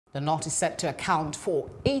The North is set to account for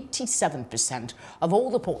 87% of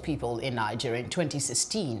all the poor people in Nigeria in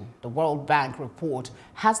 2016. The World Bank report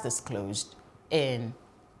has disclosed in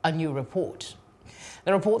a new report.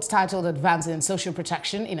 The report, titled Advancing Social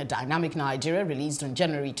Protection in a Dynamic Nigeria, released on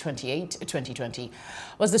January 28, 2020,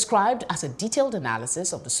 was described as a detailed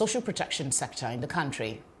analysis of the social protection sector in the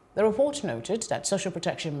country. The report noted that social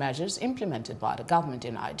protection measures implemented by the government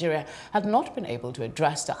in Nigeria have not been able to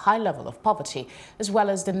address the high level of poverty as well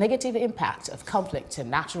as the negative impact of conflict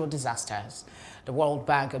and natural disasters. The World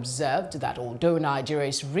Bank observed that although Nigeria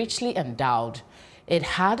is richly endowed, it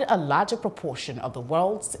had a larger proportion of the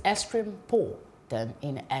world's extreme poor than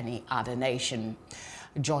in any other nation.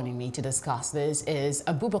 Joining me to discuss this is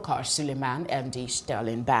Abubakar Suleiman, MD,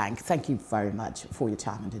 Sterling Bank. Thank you very much for your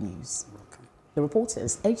time in the news. The report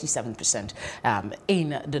says 87%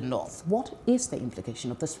 in the North. What is the implication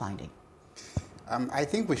of this finding? I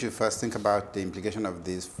think we should first think about the implication of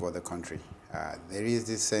this for the country. There is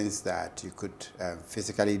this sense that you could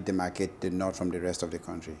physically demarcate the North from the rest of the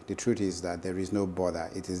country. The truth is that there is no border.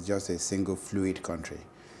 It is just a single fluid country.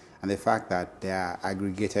 And the fact that they are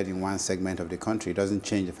aggregated in one segment of the country doesn't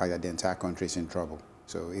change the fact that the entire country is in trouble.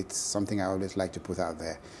 So it's something I always like to put out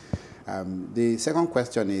there. The second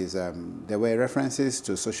question is, there were references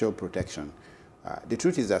to social protection. The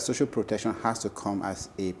truth is that social protection has to come as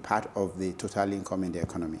a part of the total income in the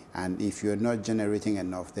economy. And if you're not generating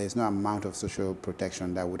enough, there's no amount of social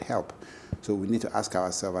protection that would help. So we need to ask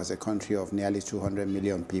ourselves, as a country of nearly 200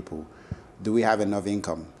 million people, do we have enough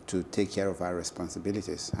income to take care of our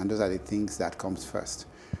responsibilities? And those are the things that comes first.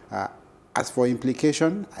 As for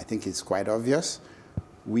implication, I think it's quite obvious.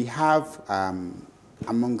 We have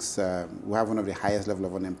we have one of the highest level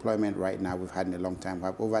of unemployment right now we've had in a long time. We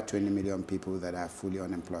have over 20 million people that are fully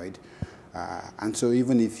unemployed. And so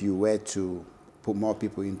even if you were to put more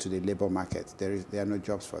people into the labor market, there are no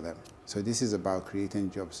jobs for them. So this is about creating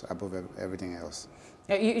jobs above everything else.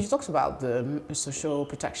 You talked about the social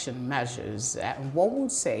protection measures. One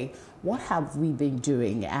would say, what have we been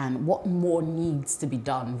doing and what more needs to be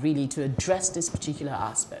done really to address this particular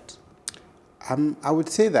aspect? I would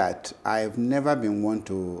say that I've never been one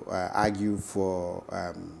to argue for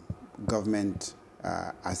government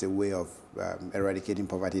as a way of eradicating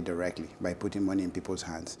poverty directly by putting money in people's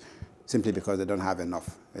hands, simply because they don't have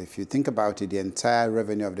enough. If you think about it, the entire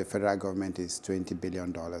revenue of the federal government is $20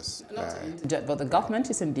 billion. But the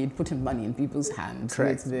government is indeed putting money in people's hands.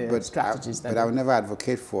 Correct. With the strategies but I would never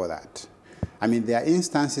advocate for that. I mean, there are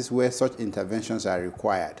instances where such interventions are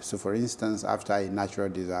required. So, for instance, after a natural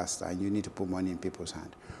disaster, you need to put money in people's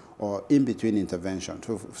hands, or in between interventions.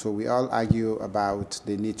 So we all argue about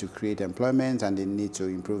the need to create employment and the need to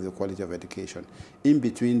improve the quality of education. In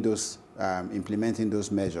between those, implementing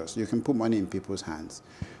those measures, you can put money in people's hands.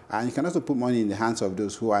 And you can also put money in the hands of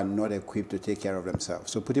those who are not equipped to take care of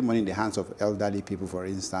themselves. So putting money in the hands of elderly people, for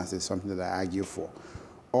instance, is something that I argue for.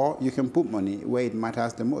 Or you can put money where it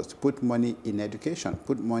matters the most. Put money in education,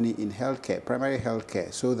 put money in healthcare, primary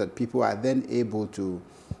healthcare, so that people are then able to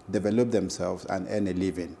develop themselves and earn a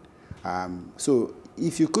living. So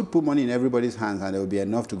if you could put money in everybody's hands and there would be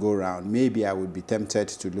enough to go around, maybe I would be tempted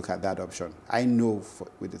to look at that option. I know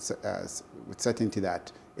with certainty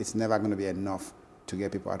that it's never going to be enough to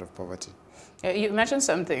get people out of poverty. You mentioned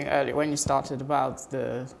something earlier when you started about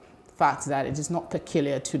the fact that it is not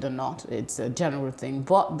peculiar to the North, it's a general thing.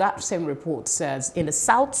 But that same report says in the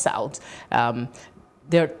South,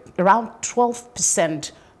 there are around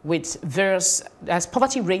 12% with various, as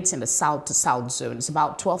poverty rates in the South-to-South zone, it's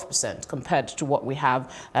about 12% compared to what we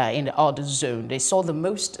have in the other zone. They saw the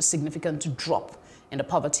most significant drop in the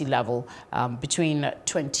poverty level between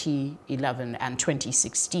 2011 and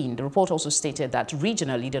 2016. The report also stated that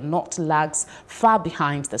regionally, the North lags far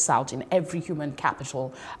behind the South in every human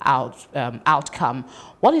capital outcome.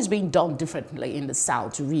 What is being done differently in the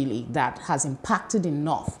South, really, that has impacted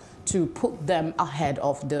enough to put them ahead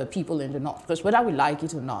of the people in the North? Because whether we like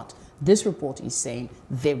it or not, this report is saying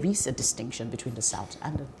there is a distinction between the South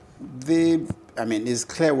and the I mean, it's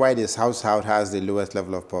clear why the South has the lowest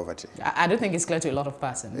level of poverty. I don't think it's clear to a lot of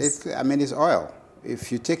persons. It's oil.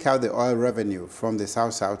 If you take out the oil revenue from the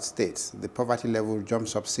South states, the poverty level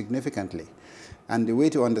jumps up significantly. And the way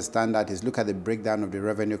to understand that is look at the breakdown of the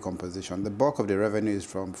revenue composition. The bulk of the revenue is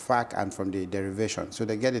from FAC and from the derivation. So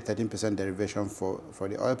they get a 13% derivation for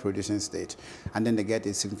the oil-producing state, and then they get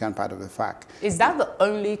a significant part of the FAC. Is that the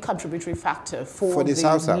only contributory factor for the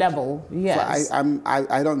South level? Yes.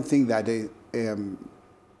 I don't think that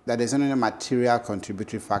that there's any material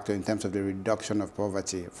contributory factor in terms of the reduction of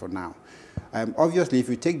poverty for now. Obviously, if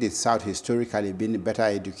you take the South historically being better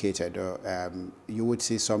educated, you would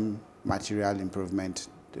see some material improvement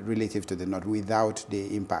relative to the North without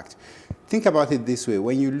the impact. Think about it this way.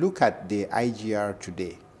 When you look at the IGR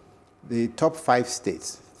today, the top 5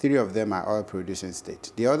 states, 3 of them are oil-producing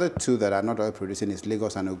states. The other 2 that are not oil-producing is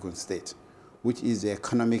Lagos and Ogun State, which is the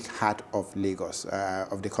economic heart of Lagos,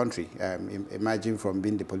 of the country, emerging from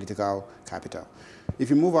being the political capital. If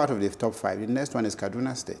you move out of the top 5, the next one is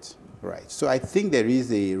Kaduna State. Right. So I think there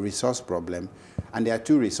is a resource problem, and there are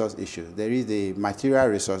 2 resource issues. There is the material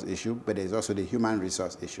resource issue, but there's also the human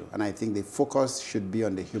resource issue. And I think the focus should be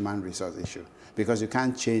on the human resource issue, because you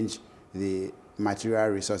can't change the material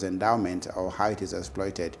resource endowment or how it is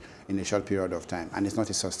exploited in a short period of time. And it's not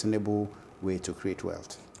a sustainable way to create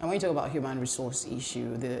wealth. And when you talk about human resource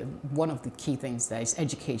issue, one of the key things there is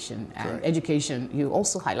education. And Correct. Education, you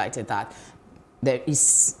also highlighted that there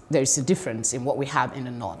is a difference in what we have in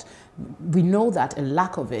the North. We know that a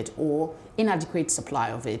lack of it or inadequate supply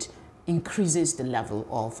of it increases the level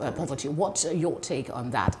of poverty. What's your take on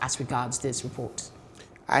that as regards this report?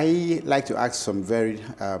 I like to ask some very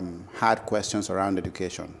hard questions around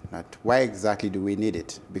education. That why exactly do we need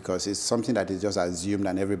it? Because it's something that is just assumed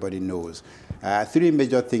and everybody knows. 3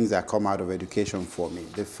 major things that come out of education for me.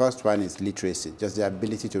 The first one is literacy, just the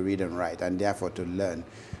ability to read and write, and therefore to learn.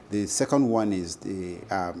 The second one is the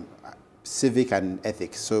civic and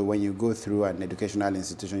ethics. So when you go through an educational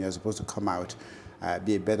institution, you're supposed to come out,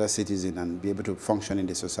 be a better citizen and be able to function in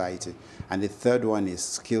the society. And the third one is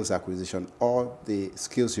skills acquisition, or the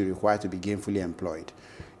skills you require to be gainfully employed.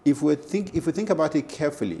 If we think about it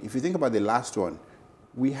carefully, if you think about the last one,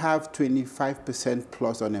 we have 25%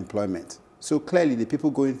 plus unemployment. So clearly the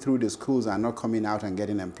people going through the schools are not coming out and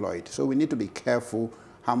getting employed. So we need to be careful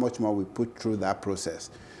how much more we put through that process.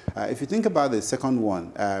 If you think about the second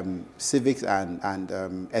one, civics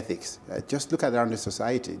and ethics, just look at around the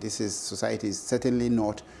society. Society is certainly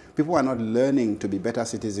not, people are not learning to be better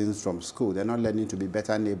citizens from school. They're not learning to be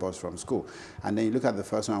better neighbors from school. And then you look at the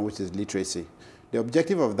first one, which is literacy. The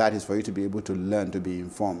objective of that is for you to be able to learn, to be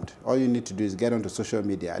informed. All you need to do is get onto social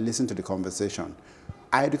media, listen to the conversation.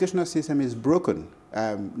 Our educational system is broken.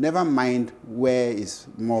 Never mind where it's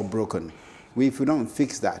more broken. If we don't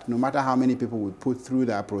fix that, no matter how many people we put through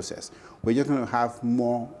that process, we're just going to have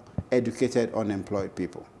more educated, unemployed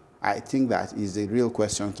people. I think that is a real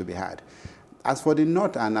question to be had. As for the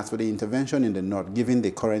North and as for the intervention in the North, given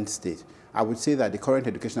the current state, I would say that the current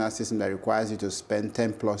educational system that requires you to spend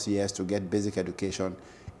 10 plus years to get basic education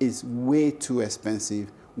is way too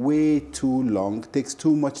expensive, way too long, takes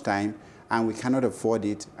too much time, and we cannot afford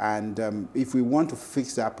it. And if we want to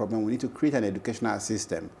fix that problem, we need to create an educational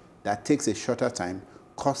system that takes a shorter time,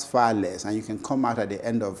 costs far less, and you can come out at the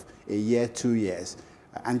end of a year, 2 years,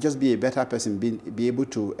 and just be a better person, be able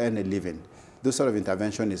to earn a living. This sort of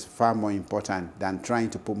intervention is far more important than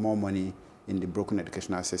trying to put more money in the broken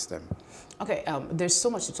educational system. Okay, there's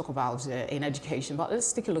so much to talk about in education, but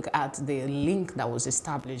let's take a look at the link that was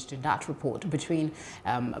established in that report between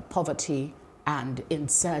poverty and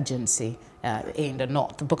insurgency in the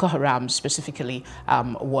North. Boko Haram specifically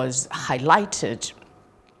was highlighted.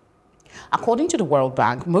 According to the World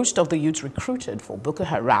Bank, most of the youths recruited for Boko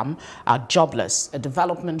Haram are jobless, a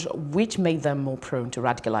development which made them more prone to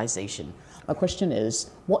radicalization. My question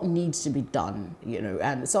is, what needs to be done?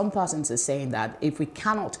 And some persons are saying that if we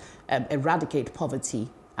cannot eradicate poverty,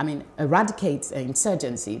 eradicate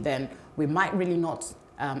insurgency, then we might really not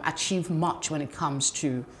achieve much when it comes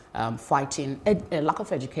to fighting a lack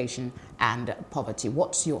of education and poverty.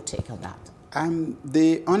 What's your take on that?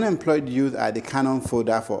 The unemployed youth are the cannon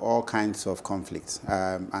fodder for all kinds of conflicts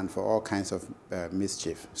and for all kinds of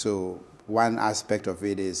mischief. So one aspect of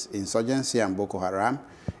it is insurgency and Boko Haram.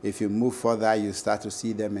 If you move further, you start to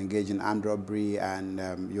see them engage in armed robbery,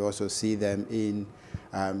 and you also see them in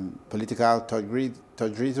political toggery.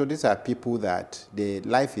 So these are people that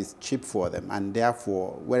life is cheap for them, and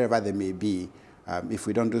therefore, wherever they may be, if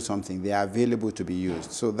we don't do something, they are available to be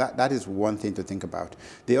used. So that is one thing to think about.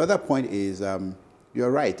 The other point is,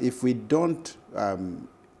 you're right, if we don't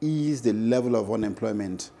ease the level of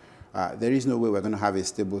unemployment, there is no way we're going to have a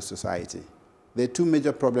stable society. There are 2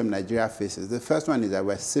 major problems Nigeria faces. The first one is that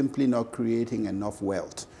we're simply not creating enough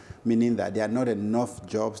wealth, meaning that there are not enough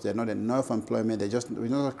jobs, there are not enough employment, we're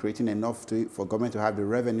not creating enough for government to have the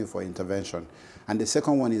revenue for intervention. And the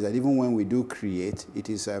second one is that even when we do create, it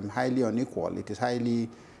is highly unequal, it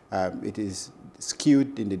is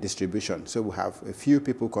skewed in the distribution. So we have a few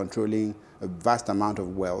people controlling a vast amount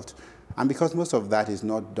of wealth. And because most of that is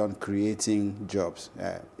not done creating jobs.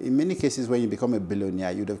 In many cases, when you become a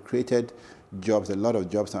billionaire, you'd have created jobs, a lot of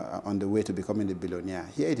jobs on the way to becoming a billionaire.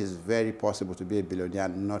 Here it is very possible to be a billionaire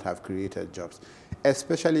and not have created jobs,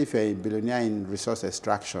 especially if you're a billionaire in resource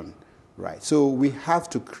extraction, right? So we have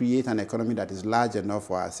to create an economy that is large enough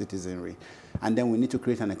for our citizenry. And then we need to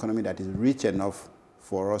create an economy that is rich enough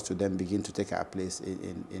for us to then begin to take our place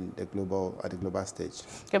in the global, at the global stage.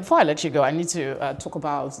 Okay, before I let you go, I need to talk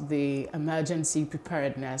about the emergency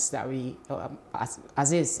preparedness that we,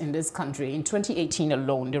 as is in this country. In 2018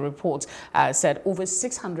 alone, the report said over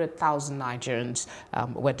 600,000 Nigerians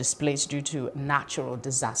were displaced due to natural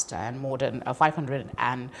disaster, and more than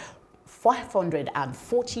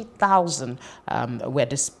 540,000 were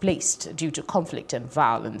displaced due to conflict and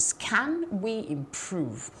violence. Can we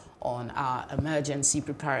improve on our emergency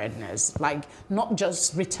preparedness, like not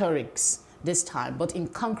just rhetorics this time, but in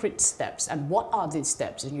concrete steps? And what are these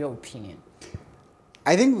steps, in your opinion?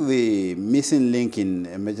 I think the missing link in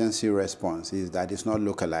emergency response is that it's not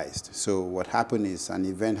localized. So what happened is an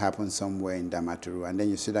event happens somewhere in Damaturu, and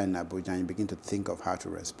then you sit down in Abuja and you begin to think of how to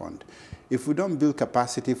respond. If we don't build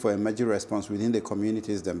capacity for emergency response within the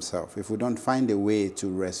communities themselves, if we don't find a way to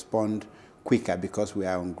respond quicker because we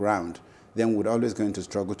are on ground, then we're always going to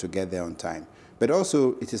struggle to get there on time. But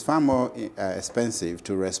also, it is far more expensive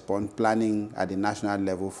to respond planning at the national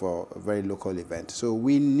level for a very local event. So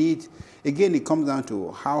we need, again, it comes down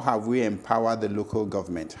to how have we empowered the local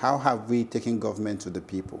government? How have we taken government to the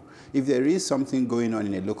people? If there is something going on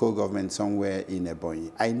in a local government somewhere in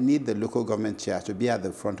Ebonyi, I need the local government chair to be at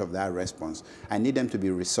the front of that response. I need them to be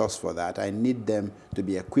resourced for that. I need them to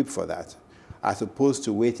be equipped for that, as opposed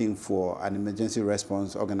to waiting for an emergency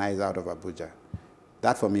response organized out of Abuja.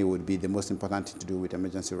 That, for me, would be the most important thing to do with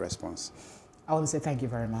emergency response. I want to say thank you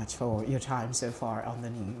very much for your time so far on the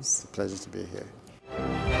news. Pleasure to be here.